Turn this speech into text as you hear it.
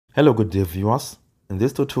Hello good day viewers. In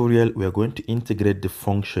this tutorial we are going to integrate the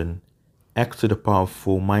function x to the power of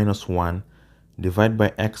 4 minus 1 divided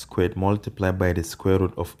by x squared multiplied by the square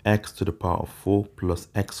root of x to the power of 4 plus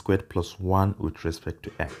x squared plus 1 with respect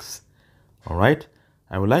to x. Alright,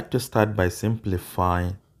 I would like to start by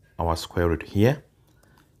simplifying our square root here.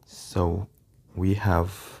 So we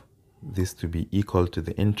have this to be equal to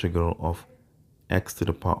the integral of x to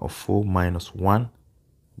the power of 4 minus 1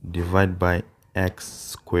 divided by x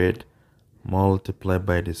squared multiplied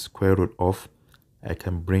by the square root of, I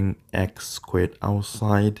can bring x squared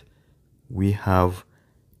outside. We have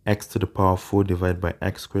x to the power of 4 divided by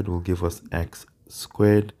x squared will give us x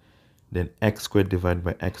squared. Then x squared divided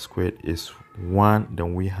by x squared is 1.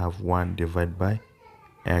 Then we have 1 divided by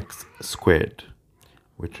x squared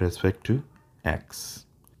with respect to x.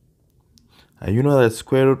 And you know that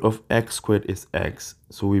square root of x squared is x.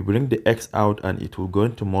 So we bring the x out and it will go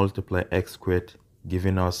to multiply x squared,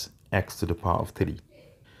 giving us x to the power of 3.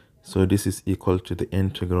 So this is equal to the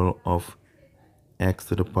integral of x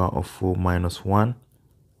to the power of 4 minus 1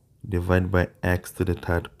 divided by x to the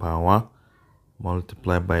third power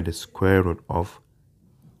multiplied by the square root of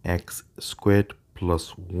x squared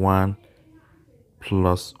plus 1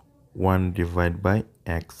 divided by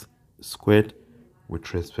x squared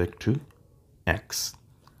with respect to x.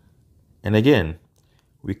 And again,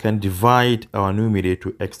 we can divide our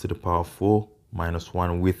numerator x to the power of 4 minus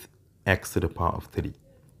 1 with x to the power of 3.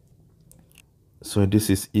 So this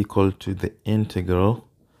is equal to the integral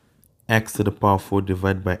x to the power of 4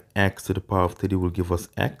 divided by x to the power of 3 will give us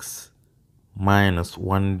x minus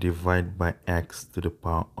 1 divided by x to the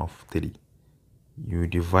power of 3. You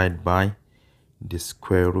divide by the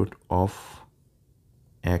square root of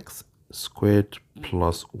x squared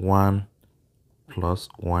plus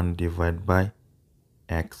 1 divided by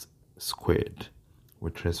x squared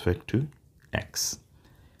with respect to x.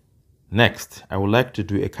 Next, I would like to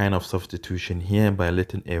do a kind of substitution here by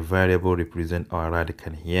letting a variable represent our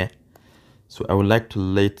radical here. So I would like to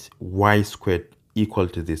let y squared equal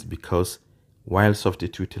to this, because while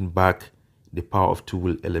substituting back, the power of 2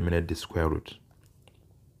 will eliminate the square root.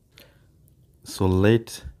 So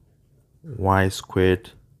let y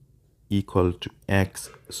squared equal to x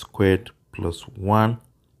squared plus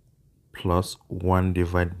 1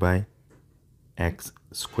 divided by x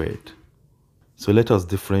squared. So let us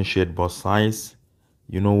differentiate both sides.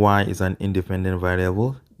 You know y is an independent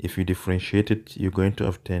variable. If you differentiate it, you're going to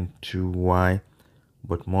obtain 2y,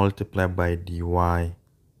 but multiply by dy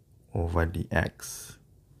over dx.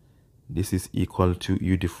 This is equal to,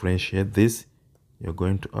 you differentiate this, you're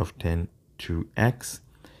going to obtain 2x.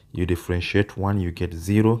 You differentiate 1, you get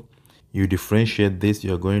 0. You differentiate this,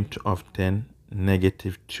 you're going to obtain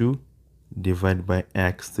negative 2 divided by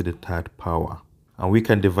x to the third power. And we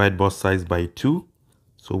can divide both sides by 2.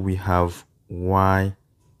 So we have y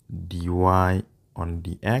dy on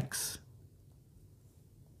dx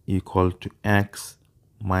equal to x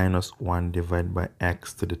minus 1 divided by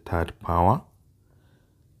x to the third power.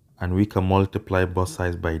 And we can multiply both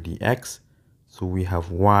sides by dx. So we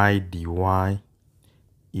have y dy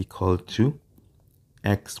equal to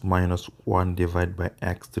x minus 1 divided by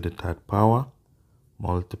x to the third power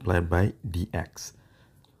multiplied by dx.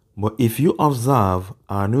 But if you observe,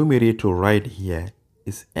 our numerator right here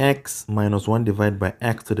is x minus 1 divided by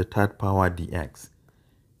x to the third power dx.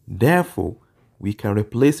 Therefore, we can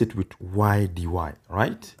replace it with y dy,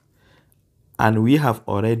 right? And we have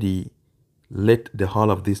already let the whole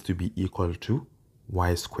of this to be equal to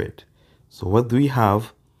y squared. So what do we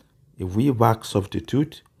have? If we back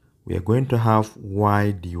substitute, we are going to have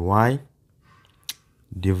y dy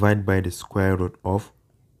divided by the square root of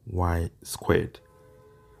y squared.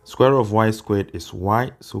 Square root of y squared is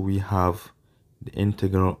y, so we have the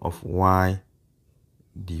integral of y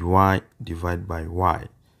dy divided by y.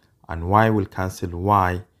 And y will cancel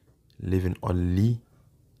y, leaving only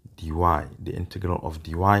dy, the integral of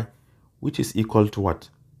dy, which is equal to what?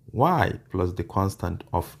 Y plus the constant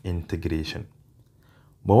of integration.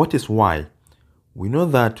 But what is y? We know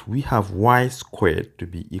that we have y squared to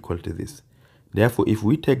be equal to this. Therefore, if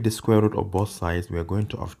we take the square root of both sides, we are going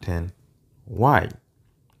to obtain y.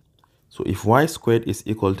 So if y squared is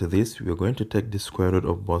equal to this, we are going to take the square root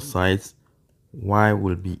of both sides. Y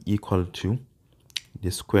will be equal to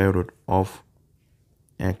the square root of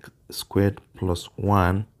x squared plus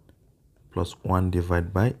 1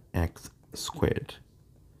 divided by x squared.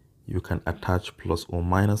 You can attach plus or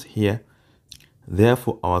minus here.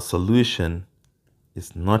 Therefore, our solution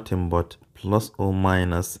is nothing but plus or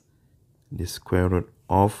minus the square root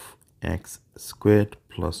of x squared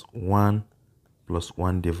plus 1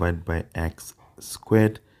 divided by x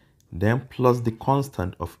squared. then plus the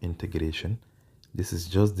constant of integration. This is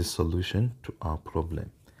just the solution to our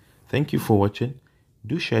problem. Thank you for watching.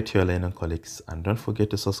 Do share to your learning colleagues and don't forget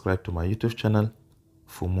to subscribe to my YouTube channel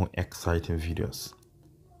for more exciting videos.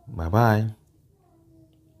 Bye bye.